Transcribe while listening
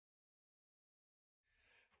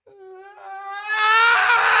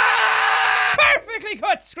perfectly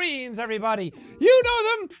cut screams, everybody. You know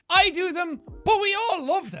them, I do them, but we all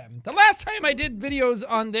love them. The last time I did videos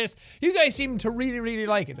on this, you guys seemed to really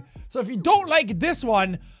like it. So if you don't like this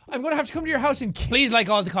one, I'm gonna have to come to your house and please like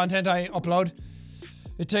all the content I upload.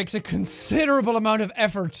 It takes a considerable amount of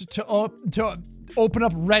effort to open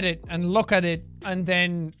up Reddit and look at it and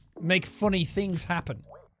then make funny things happen.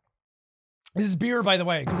 This is beer, by the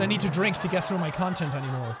way, because I need to drink to get through my content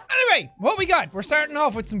anymore. Anyway, what we got? We're starting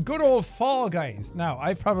off with some good old Fall Guys. Now,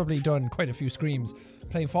 I've probably done quite a few screams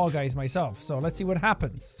playing Fall Guys myself, so let's see what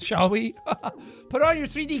happens, shall we? Put on your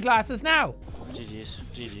 3D glasses now. GG's.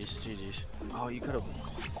 Oh, you could've...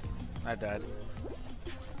 I died.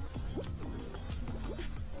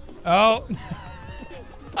 Oh.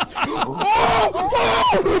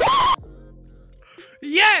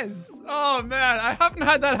 Yes! Oh man, I haven't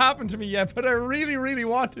had that happen to me yet, but I really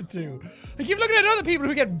wanted to. I keep looking at other people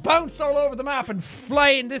who get bounced all over the map and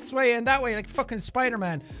flying this way and that way like fucking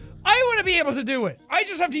Spider-Man. I want to be able to do it. I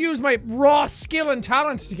just have to use my raw skill and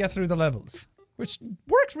talent to get through the levels, which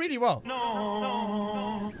works really well.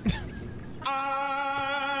 No,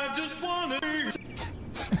 I just wanna...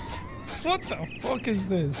 What the fuck is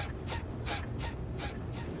this?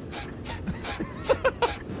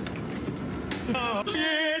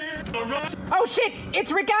 Oh shit!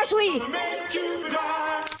 It's Rick Ashley!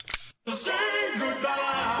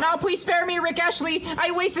 No, please spare me, Rick Ashley!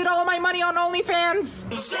 I wasted all my money on OnlyFans!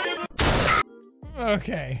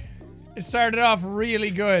 Okay. It started off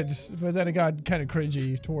really good, but then it got kind of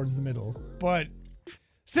cringy towards the middle. But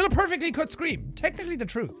still a perfectly cut scream. Technically the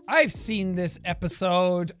truth. I've seen this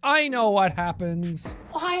episode. I know what happens.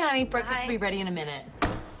 Oh, hi, honey. Breakfast will be ready in a minute.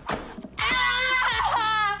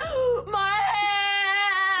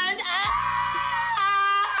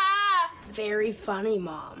 Very funny,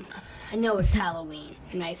 Mom. I know it's Halloween.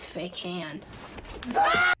 Nice fake hand.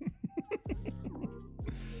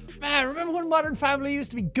 Man, remember when Modern Family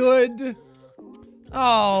used to be good?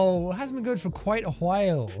 Oh, it hasn't been good for quite a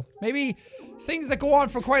while. Maybe things that go on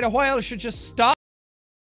for quite a while should just stop.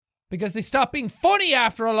 Because they stop being funny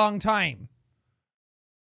after a long time.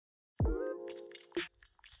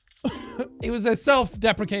 It was a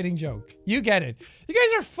self-deprecating joke. You get it. You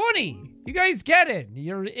guys are funny. You guys get it.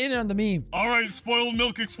 You're in on the meme. All right, spoiled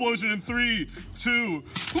milk explosion in 3, 2.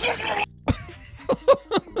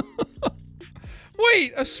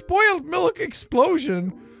 Wait, a spoiled milk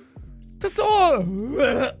explosion? That's all.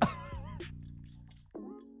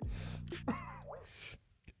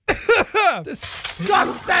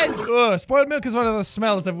 Disgusting! Ugh, spoiled milk is one of those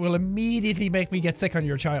smells that will immediately make me get sick on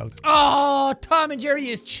your child. Oh, Tom and Jerry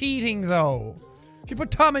is cheating though. If you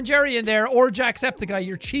put Tom and Jerry in there or Jacksepticeye,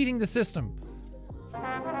 you're cheating the system.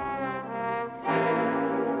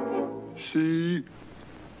 C-A-T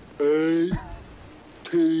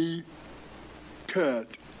cat.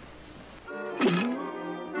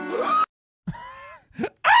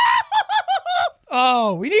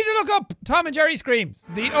 Oh, we need to look up Tom and Jerry screams.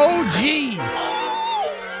 The OG.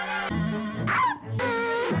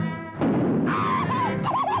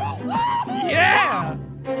 Yeah.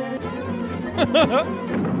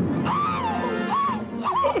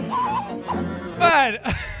 Man,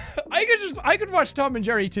 I could watch Tom and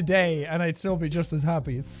Jerry today and I'd still be just as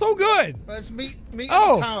happy. It's so good. Let's meet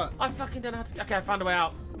oh. in the tower. I fucking don't know how to... Okay, I found a way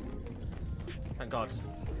out. Thank God.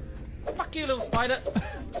 Fuck you, little spider.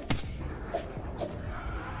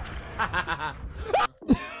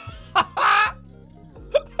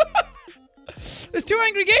 There's 2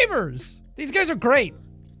 angry gamers. These guys are great.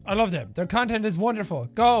 I love them. Their content is wonderful.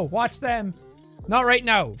 Go watch them. Not right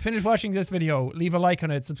now. Finish watching this video. Leave a like on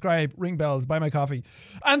it. Subscribe. Ring bells. Buy my coffee.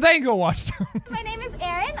 And then go watch them. My name is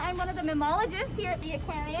Erin. I'm one of the mammalogists here at the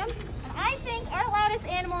aquarium. And I think our loudest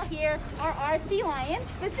animal here are our sea lions.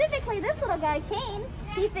 Specifically this little guy, Kane.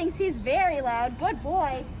 He thinks he's very loud. Good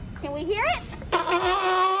boy. Can we hear it?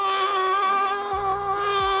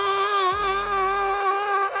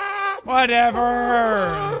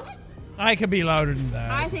 Whatever. I could be louder than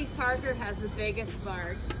that. I think Parker has the biggest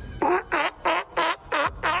bark.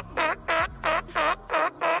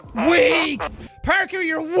 Weak! Parker,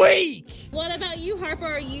 you're weak! What about you, Harper?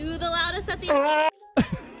 Are you the loudest at the 10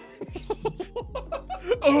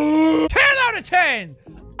 out of 10!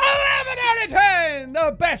 11 out of 10!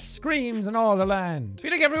 The best screams in all the land. I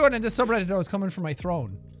feel like everyone in this subreddit though is coming for my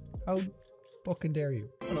throne. How fucking dare you?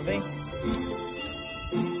 No!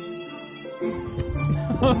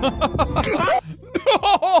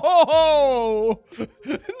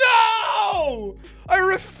 No! I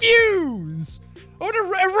refuse! I want to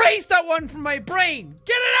erase that one from my brain!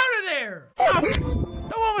 Get it out of there!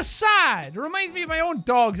 That one was sad. It reminds me of my own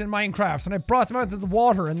dogs in Minecraft, and I brought them out of the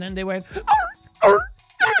water, and then they went, "Arr,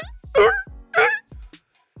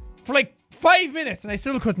 For like 5 minutes and I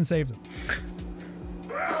still couldn't save them.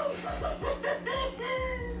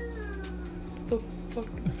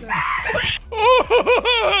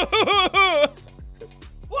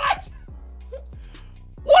 What?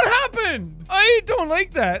 What happened? I don't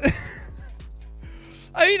like that.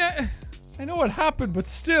 I mean, I know what happened, but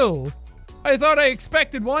still. I thought I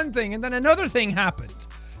expected one thing and then another thing happened.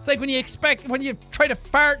 It's like when you try to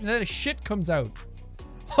fart and then a shit comes out.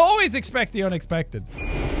 Always expect the unexpected.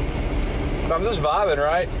 So I'm just vibing,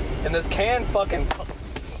 right? And this can fucking...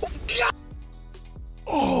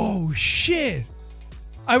 Oh, shit.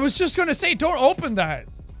 I was just gonna say, don't open that.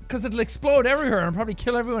 Because it'll explode everywhere and probably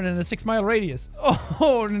kill everyone in a 6-mile radius.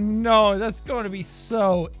 Oh, no. That's going to be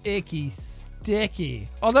so icky sticky.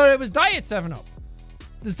 Although it was Diet 7-Up.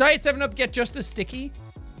 Does Diet 7-Up get just as sticky?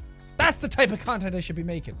 That's the type of content I should be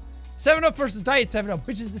making. 7-Up versus Diet 7-Up,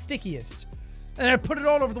 which is the stickiest? And I'd put it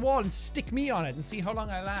all over the wall and stick me on it and see how long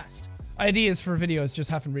I last. Ideas for videos just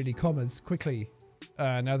haven't really come as quickly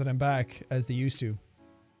now that I'm back as they used to.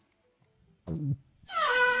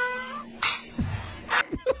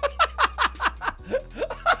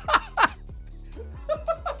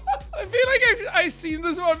 I feel like I've seen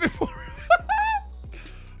this one before.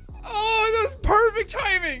 Oh, that was perfect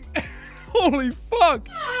timing. Holy fuck.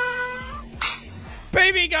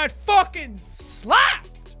 Baby got fucking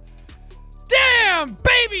slapped. Damn,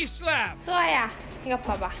 baby slap. 说呀，一个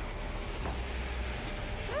跑吧。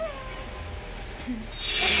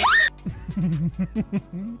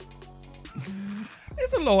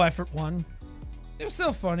 It's a low effort one. It was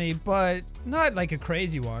still funny, but not like a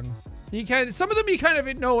crazy one. Some of them you kind of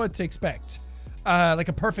know what to expect. Like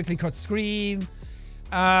a perfectly cut scream.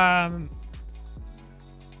 Hey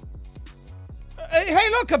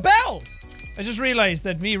look, a bell! I just realized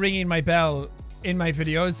that me ringing my bell in my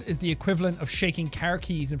videos is the equivalent of shaking car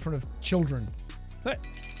keys in front of children. But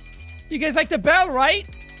you guys like the bell, right?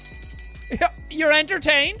 You're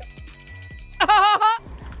entertained?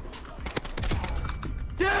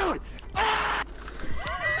 Dude!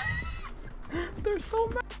 They're so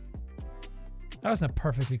mad. That wasn't a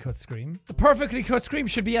perfectly cut scream. The perfectly cut scream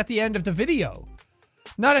should be at the end of the video.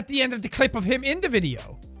 Not at the end of the clip of him in the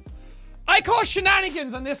video. I call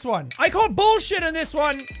shenanigans on this one. I call bullshit on this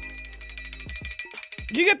one.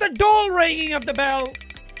 You get the dull ringing of the bell.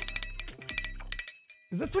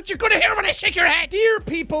 Is this what you're gonna hear when I shake your head? Dear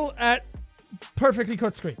people at perfectly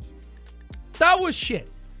cut screams. That was shit.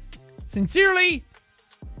 Sincerely,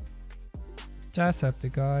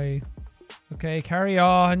 Jacksepticeye. Okay, carry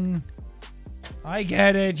on. I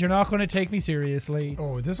get it. You're not going to take me seriously.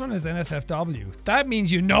 Oh, this one is NSFW. That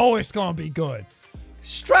means you know it's going to be good.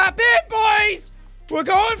 Strap in, boys! We're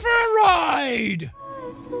going for a ride!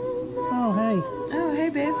 Oh, hey. Oh, hey,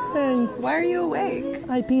 babe. Hey. Why are you awake?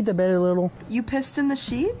 I peed the bed a little. You pissed in the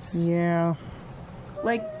sheets? Yeah.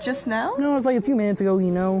 Like, just now? No, it was like a few minutes ago,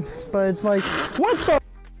 you know. But it's like, what the?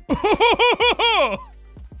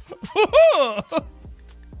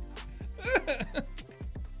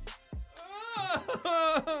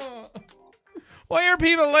 Why are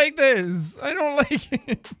people like this? I don't like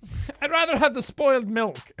it. I'd rather have the spoiled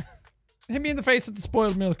milk. Hit me in the face with the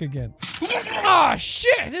spoiled milk again. Ah,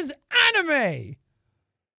 shit! This is anime!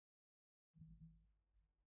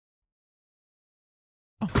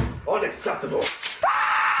 Unacceptable.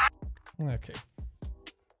 Okay.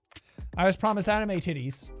 I was promised anime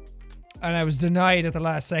titties, and I was denied at the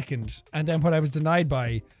last second, and then what I was denied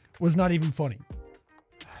by was not even funny.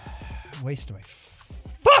 Waste of my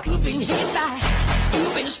fuck! You've been hit by,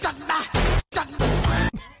 you've been struck by.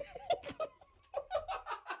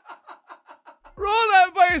 Roll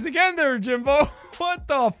that bars again there, Jimbo. What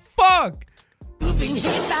the fuck? You've been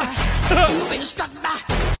hit by, you've been struck by.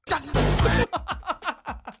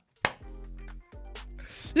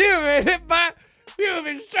 You've been hit by, you've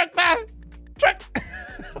been struck by.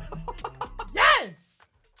 Yes!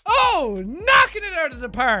 Oh, knocking it out of the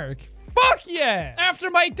park. Fuck yeah! After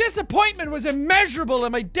my disappointment was immeasurable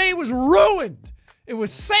and my day was ruined, it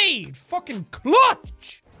was saved. Fucking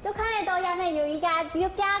clutch! 就看得到呀，那有一家有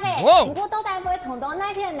家嘅，不過都大會同到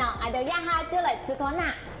那片呢，我哋一下就嚟吃過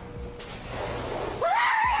啦。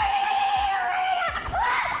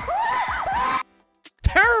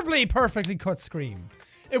Terribly perfectly cut scream.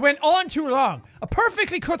 It went on too long. A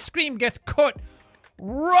perfectly cut scream gets cut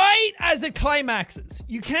right as it climaxes.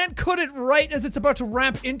 You can't cut it right as it's about to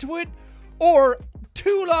ramp into it, or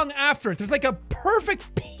too long after it. There's like a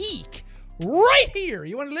perfect peak right here.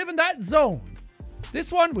 You want to live in that zone.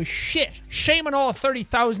 This one was shit. Shame on all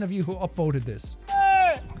 30,000 of you who upvoted this.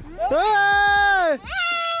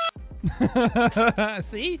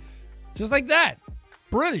 See? Just like that.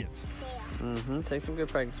 Brilliant. Mm-hmm. Take some good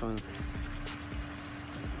practice swing.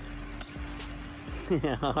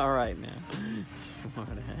 Yeah, alright now. Smart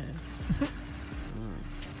ahead.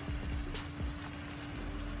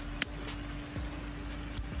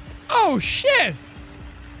 Oh shit!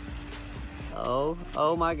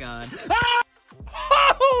 Oh my god.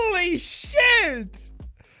 Holy shit!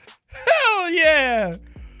 Hell yeah!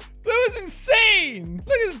 That was insane!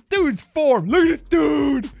 Look at this dude's form! Look at this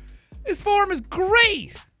dude! His form is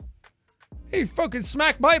great! He fucking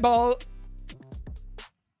smacked my ball.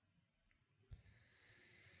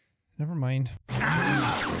 Never mind.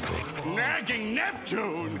 Nagging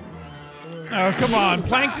Neptune! Oh, come on.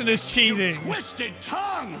 Plankton is cheating. Twisted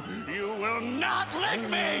tongue! You will not lick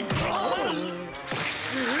me!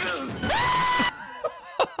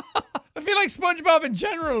 I feel like SpongeBob in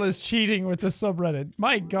general is cheating with the subreddit.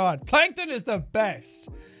 My god. Plankton is the best.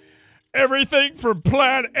 Everything from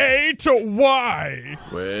plan A to Y.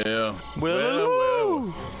 Well,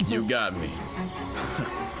 you got me.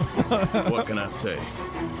 What can I say?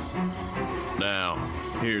 Now,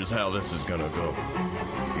 here's how this is gonna go.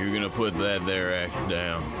 You're gonna put that there axe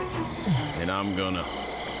down, and I'm gonna...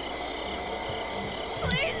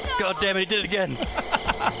 God damn it, he did it again!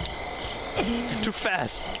 Too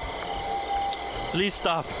fast! Please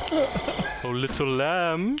stop. Oh, little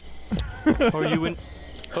lamb. Are you in...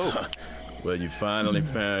 Oh. Well, you finally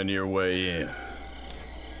found your way in.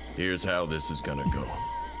 Here's how this is gonna go.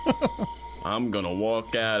 I'm gonna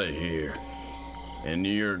walk out of here, and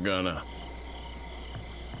you're gonna...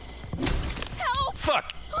 Help!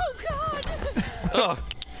 Fuck! Oh, God! Oh,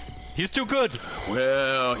 he's too good.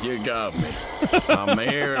 Well, you got me. I'm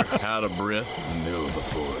here, out of breath, in the middle of the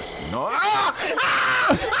forest. No.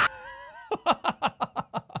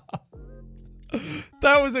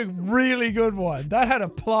 That was a really good one. That had a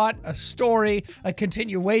plot, a story, a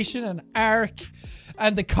continuation, an arc,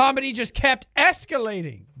 and the comedy just kept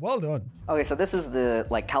escalating. Well done. Okay, so this is the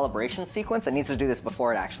like calibration sequence. It needs to do this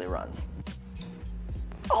before it actually runs.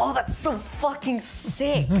 Oh, that's so fucking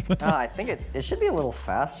sick. I think it should be a little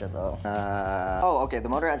faster though. Oh, okay, the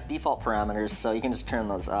motor has default parameters, so you can just turn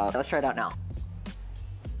those up. Let's try it out now.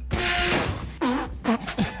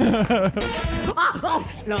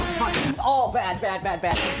 No, fuck. Oh, bad.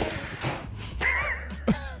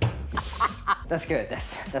 That's good,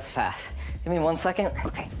 that's fast. Give me 1 second.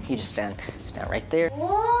 Okay, you just stand right there.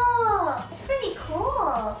 Whoa, it's pretty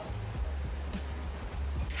cool.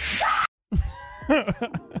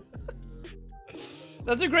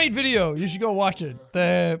 That's a great video. You should go watch it.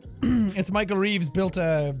 It's Michael Reeves built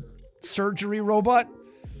a surgery robot.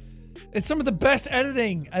 It's some of the best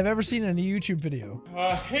editing I've ever seen in a YouTube video.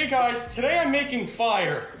 Hey guys, today I'm making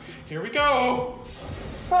fire. Here we go.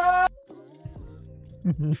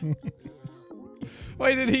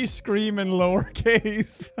 Why did he scream in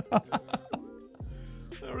lowercase?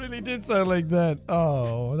 That really did sound like that.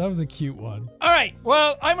 Oh, that was a cute one. Alright,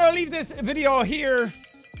 well, I'm gonna leave this video here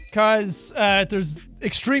because there's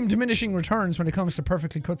extreme diminishing returns when it comes to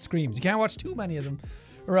perfectly cut screams. You can't watch too many of them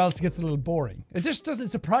or else it gets a little boring. It just doesn't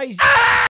surprise you.